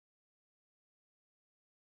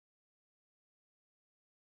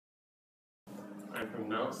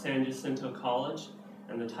Mount San Jacinto College,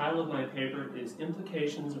 and the title of my paper is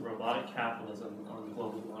Implications of Robotic Capitalism on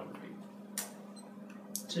Global Demography.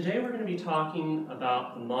 Today we're going to be talking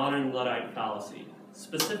about the modern Luddite fallacy,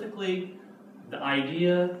 specifically the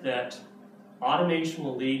idea that automation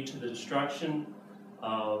will lead to the destruction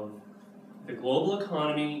of the global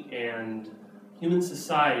economy and human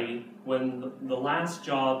society when the last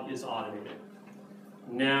job is automated.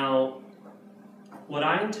 Now, what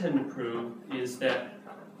I intend to prove is that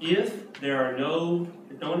if no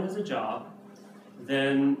one has a job,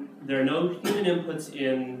 then there are no human inputs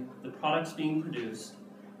in the products being produced,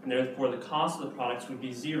 and therefore the cost of the products would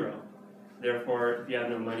be zero. Therefore, if you have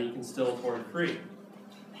no money, you can still afford free.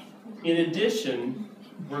 In addition,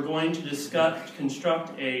 we're going to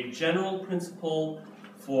construct a general principle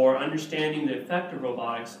for understanding the effect of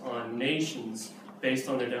robotics on nations based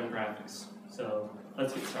on their demographics. So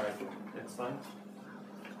let's get started. Next slide.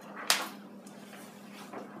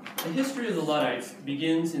 The history of the Luddites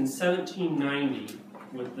begins in 1790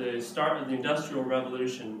 with the start of the Industrial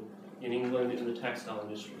Revolution in England in the textile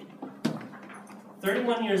industry.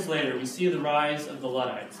 31 years later, we see the rise of the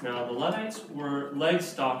Luddites. Now, the Luddites were leg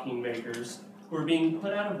stocking makers who were being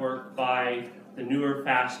put out of work by the newer,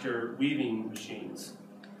 faster weaving machines.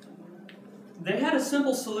 They had a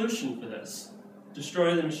simple solution for this: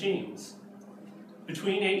 destroy the machines.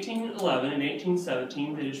 Between 1811 and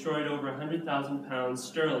 1817, they destroyed over 100,000 pounds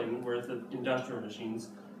sterling worth of industrial machines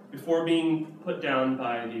before being put down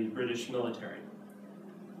by the British military.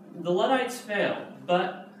 The Luddites failed,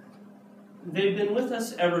 but they've been with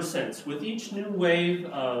us ever since. With each new wave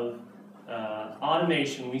of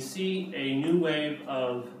automation, we see a new wave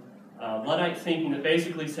of Luddite thinking that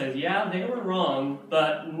basically says, yeah, they were wrong,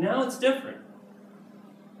 but now it's different.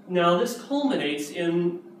 Now, this culminates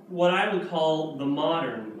in what I would call the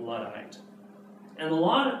modern Luddite. And the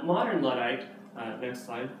modern Luddite, next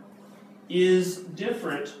slide, is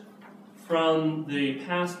different from the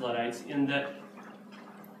past Luddites in that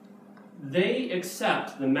they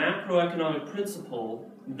accept the macroeconomic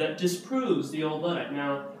principle that disproves the old Luddite.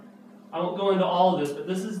 Now, I won't go into all of this, but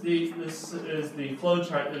this is the flow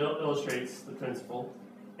chart that illustrates the principle.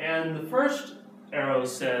 And the first arrow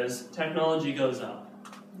says technology goes up.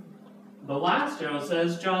 The last arrow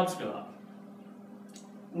says jobs go up.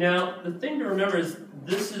 Now, the thing to remember is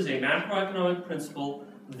this is a macroeconomic principle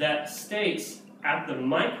that states at the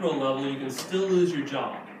micro level you can still lose your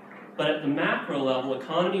job. But at the macro level,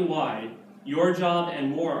 economy-wide, your job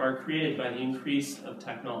and more are created by the increase of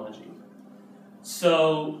technology.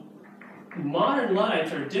 So, modern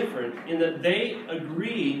Luddites are different in that they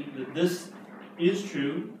agree that this is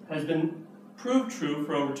true, has been proved true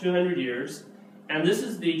for over 200 years, and this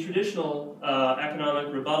is the traditional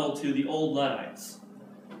economic rebuttal to the old Luddites.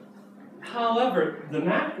 However, the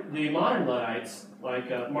modern Luddites, like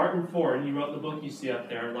Martin Ford, he wrote the book you see up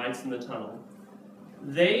there, Lights in the Tunnel,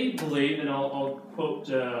 they believe, and I'll quote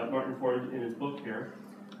Martin Ford in his book here,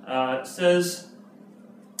 says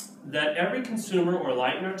that every consumer or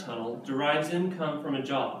light in our tunnel derives income from a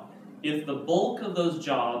job. If the bulk of those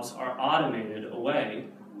jobs are automated away,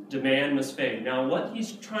 demand must fade. Now, what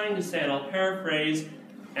he's trying to say, and I'll paraphrase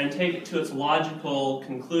and take it to its logical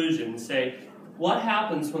conclusion, say, what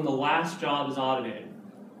happens when the last job is automated?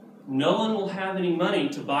 No one will have any money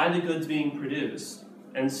to buy the goods being produced,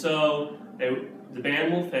 and so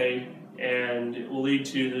demand will fade, and it will lead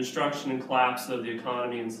to the destruction and collapse of the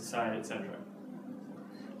economy and society, etc.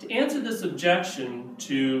 To answer this objection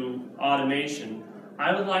to automation,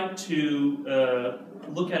 I would like to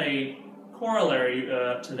look at a corollary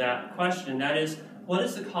to that question, that is, what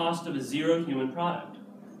is the cost of a zero human product?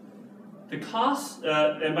 The cost,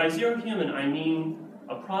 and by zero human I mean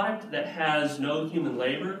a product that has no human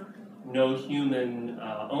labor, no human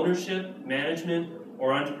ownership, management,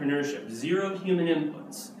 or entrepreneurship, zero human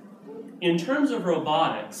inputs. In terms of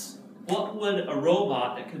robotics, what would a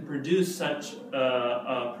robot that could produce such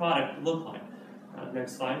a product look like?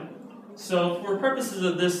 Next slide. So for purposes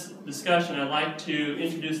of this discussion, I'd like to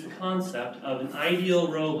introduce the concept of an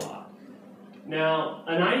ideal robot. Now,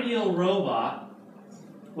 an ideal robot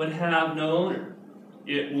would have no owner.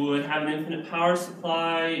 It would have an infinite power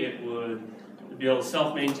supply, it would be able to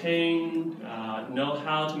self-maintain, know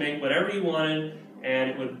how to make whatever you wanted, and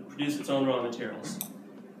it would produce its own raw materials.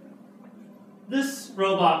 This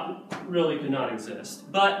robot really could not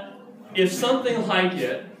exist, but if something like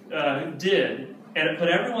it did, and it put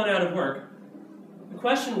everyone out of work, the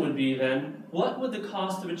question would be then, what would the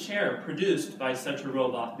cost of a chair produced by such a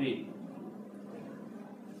robot be?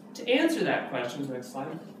 To answer that question, next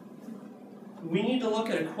slide, we need to look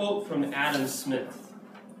at a quote from Adam Smith,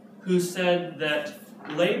 who said that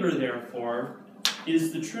labor, therefore,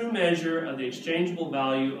 is the true measure of the exchangeable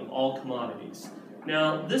value of all commodities.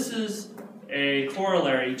 Now, this is a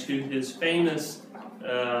corollary to his famous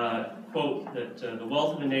quote that the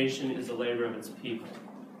wealth of a nation is the labor of its people.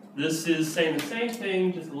 This is saying the same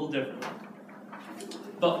thing, just a little differently.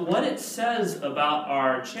 But what it says about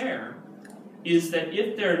our chair is that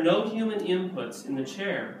if there are no human inputs in the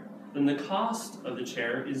chair, then the cost of the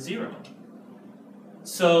chair is zero.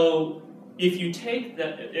 So if you take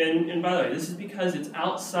that, and by the way, this is because it's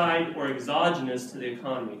outside or exogenous to the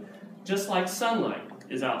economy, just like sunlight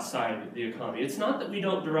is outside the economy. It's not that we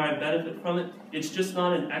don't derive benefit from it, it's just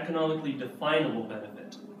not an economically definable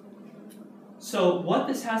benefit. So what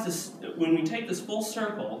this has is, when we take this full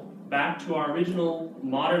circle back to our original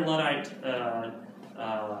modern Luddite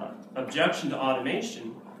objection to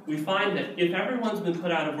automation, we find that if everyone's been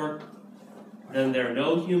put out of work, then there are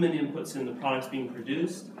no human inputs in the products being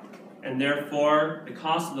produced, and therefore the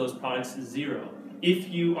cost of those products is zero. If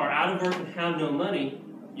you are out of work and have no money,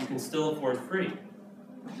 you can still afford free.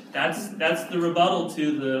 That's the rebuttal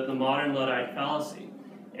to the modern Luddite fallacy.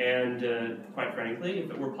 And quite frankly, if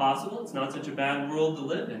it were possible, it's not such a bad world to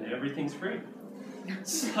live in. Everything's free.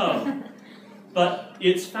 So, but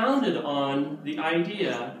it's founded on the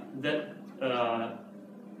idea that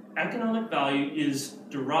economic value is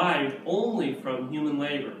derived only from human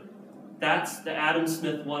labor. That's the Adam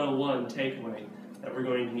Smith 101 takeaway that we're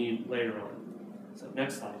going to need later on. So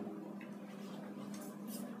next slide.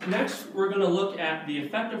 Next, we're going to look at the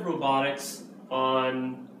effect of robotics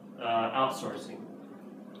on outsourcing.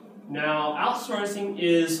 Now, outsourcing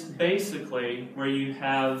is basically where you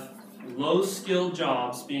have low-skilled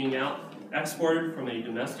jobs being exported from a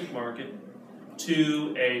domestic market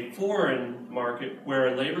to a foreign market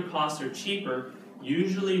where labor costs are cheaper,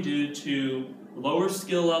 usually due to lower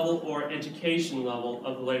skill level or education level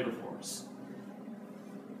of the labor force.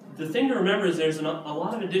 The thing to remember is there's a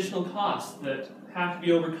lot of additional costs that have to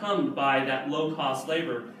be overcome by that low-cost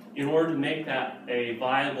labor in order to make that a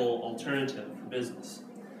viable alternative for business.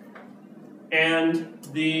 And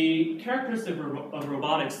the characteristic of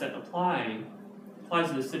robotics that applies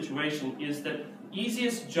to this situation is that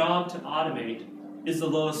easiest job to automate is the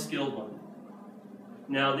lowest skilled one.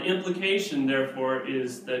 Now, the implication, therefore,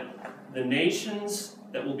 is that the nations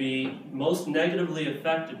that will be most negatively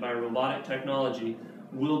affected by robotic technology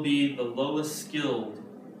will be the lowest skilled,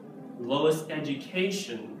 lowest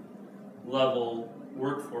education level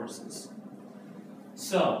workforces.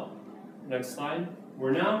 So, next slide.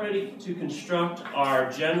 We're now ready to construct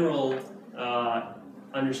our general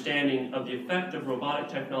understanding of the effect of robotic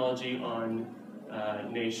technology on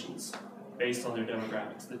nations based on their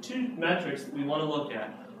demographics. The two metrics that we want to look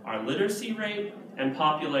at are literacy rate and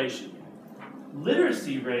population.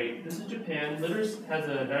 Literacy rate, this is Japan, has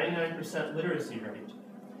a 99% literacy rate.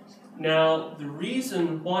 Now, the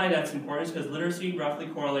reason why that's important is because literacy roughly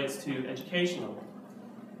correlates to education level.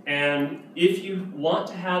 And if you want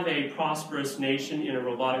to have a prosperous nation in a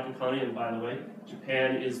robotic economy, and by the way,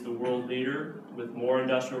 Japan is the world leader with more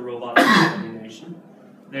industrial robots than any nation.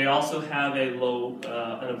 They also have a low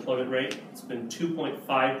unemployment rate. It's been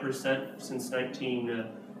 2.5% since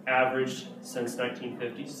averaged since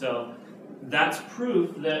 1950. So that's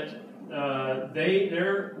proof that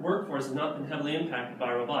their workforce has not been heavily impacted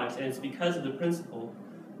by robotics, and it's because of the principle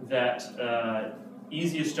that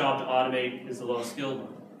easiest job to automate is the lowest skilled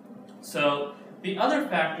one. So the other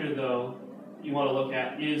factor, though, you want to look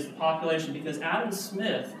at is the population, because Adam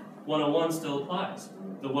Smith 101 still applies.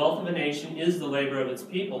 The wealth of a nation is the labor of its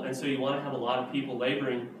people, and so you want to have a lot of people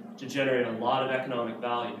laboring to generate a lot of economic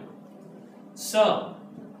value. So,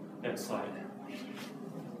 next slide.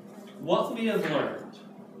 What we have learned.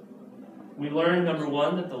 We learned, number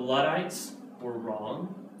one, that the Luddites were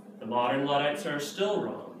wrong. The modern Luddites are still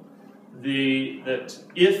wrong. That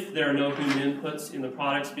if there are no human inputs in the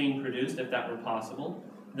products being produced, if that were possible,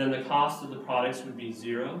 then the cost of the products would be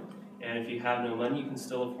zero, and if you have no money, you can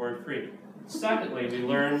still afford free. Secondly, we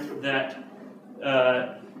learned that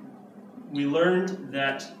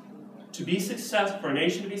to be successful, for a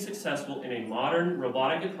nation to be successful in a modern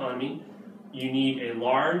robotic economy, you need a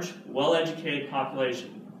large, well-educated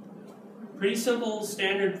population. Pretty simple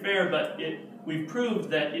standard fare, but we've proved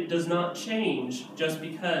that it does not change just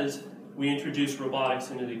because we introduce robotics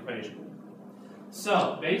into the equation.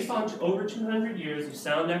 So, based on over 200 years of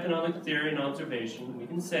sound economic theory and observation, we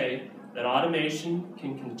can say that automation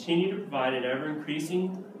can continue to provide an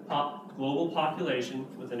ever-increasing global population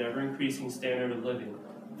with an ever-increasing standard of living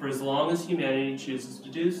for as long as humanity chooses to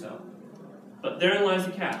do so. But therein lies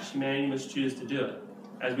the catch. Humanity must choose to do it.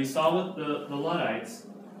 As we saw with the Luddites,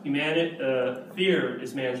 fear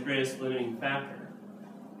is man's greatest limiting factor.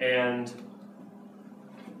 And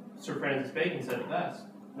Sir Francis Bacon said it best.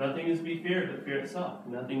 Nothing is to be feared but fear itself.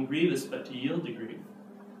 Nothing grievous but to yield to grief.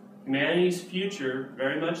 Humanity's future,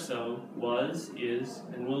 very much so, was, is,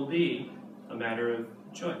 and will be a matter of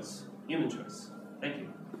choice, human choice. Thank you.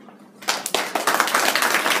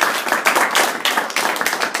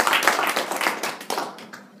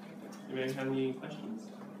 Anybody have any questions?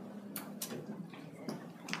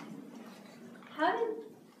 How did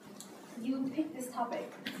you pick this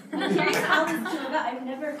topic? I'm curious how this came about. I've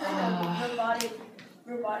never heard of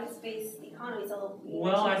robotics-based economies.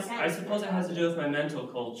 Well, I suppose it has to do with my mental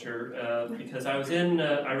culture because I was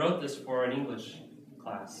I wrote this for an English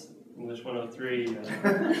class, English 103. My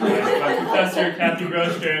professor, Kathy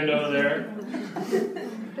Grostrand over there.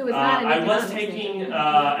 I was taking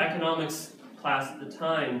economics class at the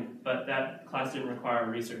time, but that class didn't require a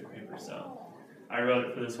research paper, so I wrote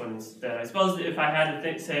it for this one instead. I suppose if I had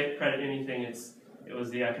to credit anything, it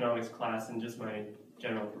was the economics class and just my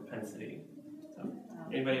general propensity. So,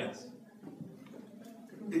 anybody else?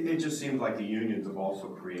 It just seems like the unions have also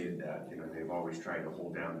created that. You know, they've always tried to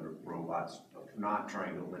hold down the robots, not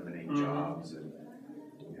trying to eliminate jobs. And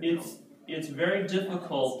it's very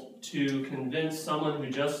difficult to convince someone who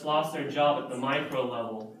just lost their job at the micro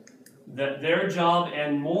level that their job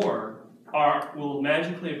and more will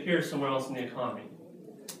magically appear somewhere else in the economy.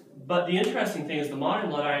 But the interesting thing is the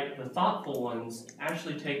modern Luddite, the thoughtful ones,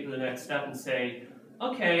 actually take the next step and say,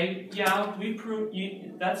 okay, yeah,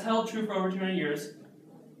 that's held true for over 200 years,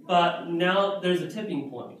 but now there's a tipping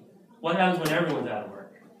point. What happens when everyone's out of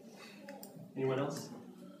work? Anyone else?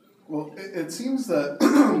 Well, it seems that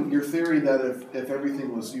your theory that if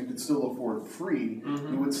everything was, you could still afford free,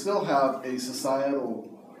 you would still have a societal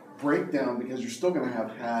breakdown because you're still going to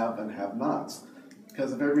have and have-nots.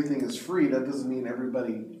 Because if everything is free, that doesn't mean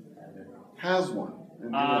everybody has one.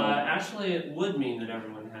 And, actually, it would mean that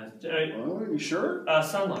everyone has. Are you sure?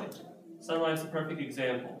 Sunlight. Sunlight's a perfect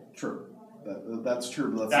example. True. That's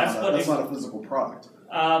true, but that's not a physical product.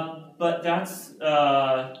 But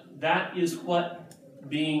that is what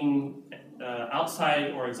being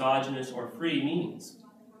outside or exogenous or free means.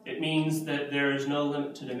 It means that there is no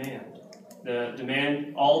limit to demand. The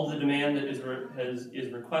demand, all of the demand that is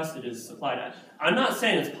requested is supplied. I'm not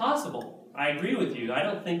saying it's possible. I agree with you. I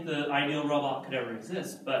don't think the ideal robot could ever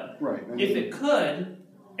exist. But if it could,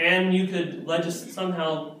 and you could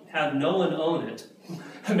somehow have no one own it,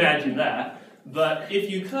 imagine that. But if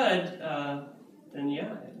you could, then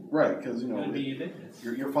yeah. Right, because it would be ubiquitous.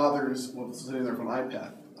 Your father's sitting there with an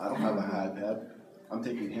iPad. I don't have an iPad. I'm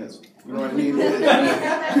taking his. You know what I mean?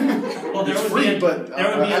 Well, there would be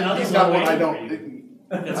another he's got one. I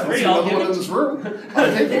It's I free. don't see another one in this room.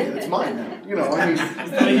 I'm taking it. It's mine now. You know, I mean.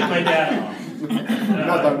 He's putting my dad off. I'm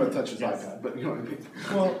not going to touch his iPad, but you know what I mean.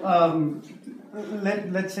 Well,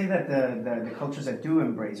 let's say that the cultures that do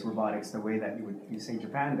embrace robotics the way that you say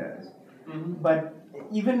Japan does. But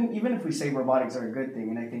even if we say robotics are a good thing,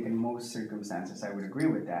 and I think in most circumstances I would agree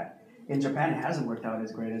with that, in Japan it hasn't worked out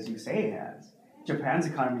as great as you say it has. Japan's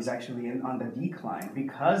economy is actually on the decline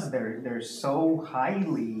because they're so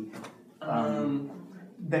highly.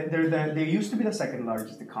 They used to be the second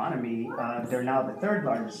largest economy. They're now the third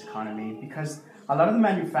largest economy because a lot of the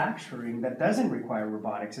manufacturing that doesn't require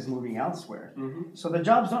robotics is moving elsewhere. So the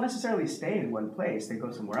jobs don't necessarily stay in one place; they go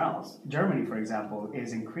somewhere else. Germany, for example,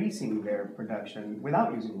 is increasing their production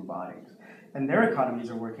without using robotics, and their economies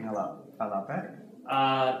are working a lot better.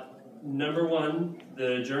 Number one,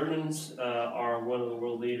 the Germans are one of the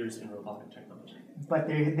world leaders in robotic technology. But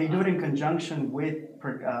they do it in conjunction with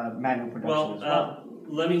manual production as well.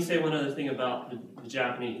 Let me say one other thing about the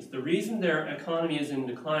Japanese. The reason their economy is in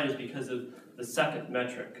decline is because of the second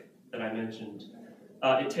metric that I mentioned.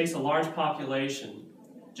 It takes a large population.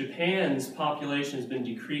 Japan's population has been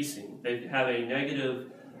decreasing. They have a negative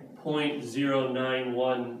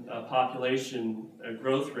 0.091 population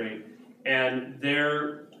growth rate, and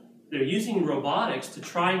they're using robotics to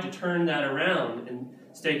try to turn that around and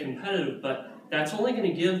stay competitive, but that's only going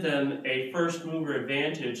to give them a first mover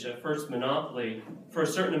advantage, a first monopoly for a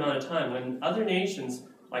certain amount of time. When other nations,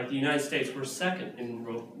 like the United States, were second in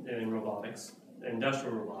robotics,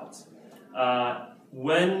 industrial robots,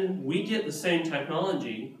 when we get the same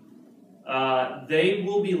technology, they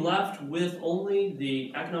will be left with only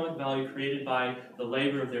the economic value created by the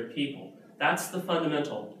labor of their people. That's the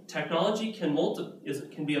fundamental. Technology can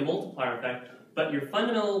be a multiplier effect, but your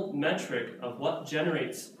fundamental metric of what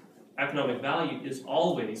generates economic value is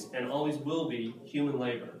always and always will be human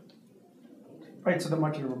labor. Right, so the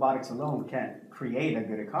market of robotics alone can't create a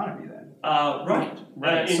good economy then. Right.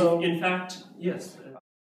 Right. In fact, yes.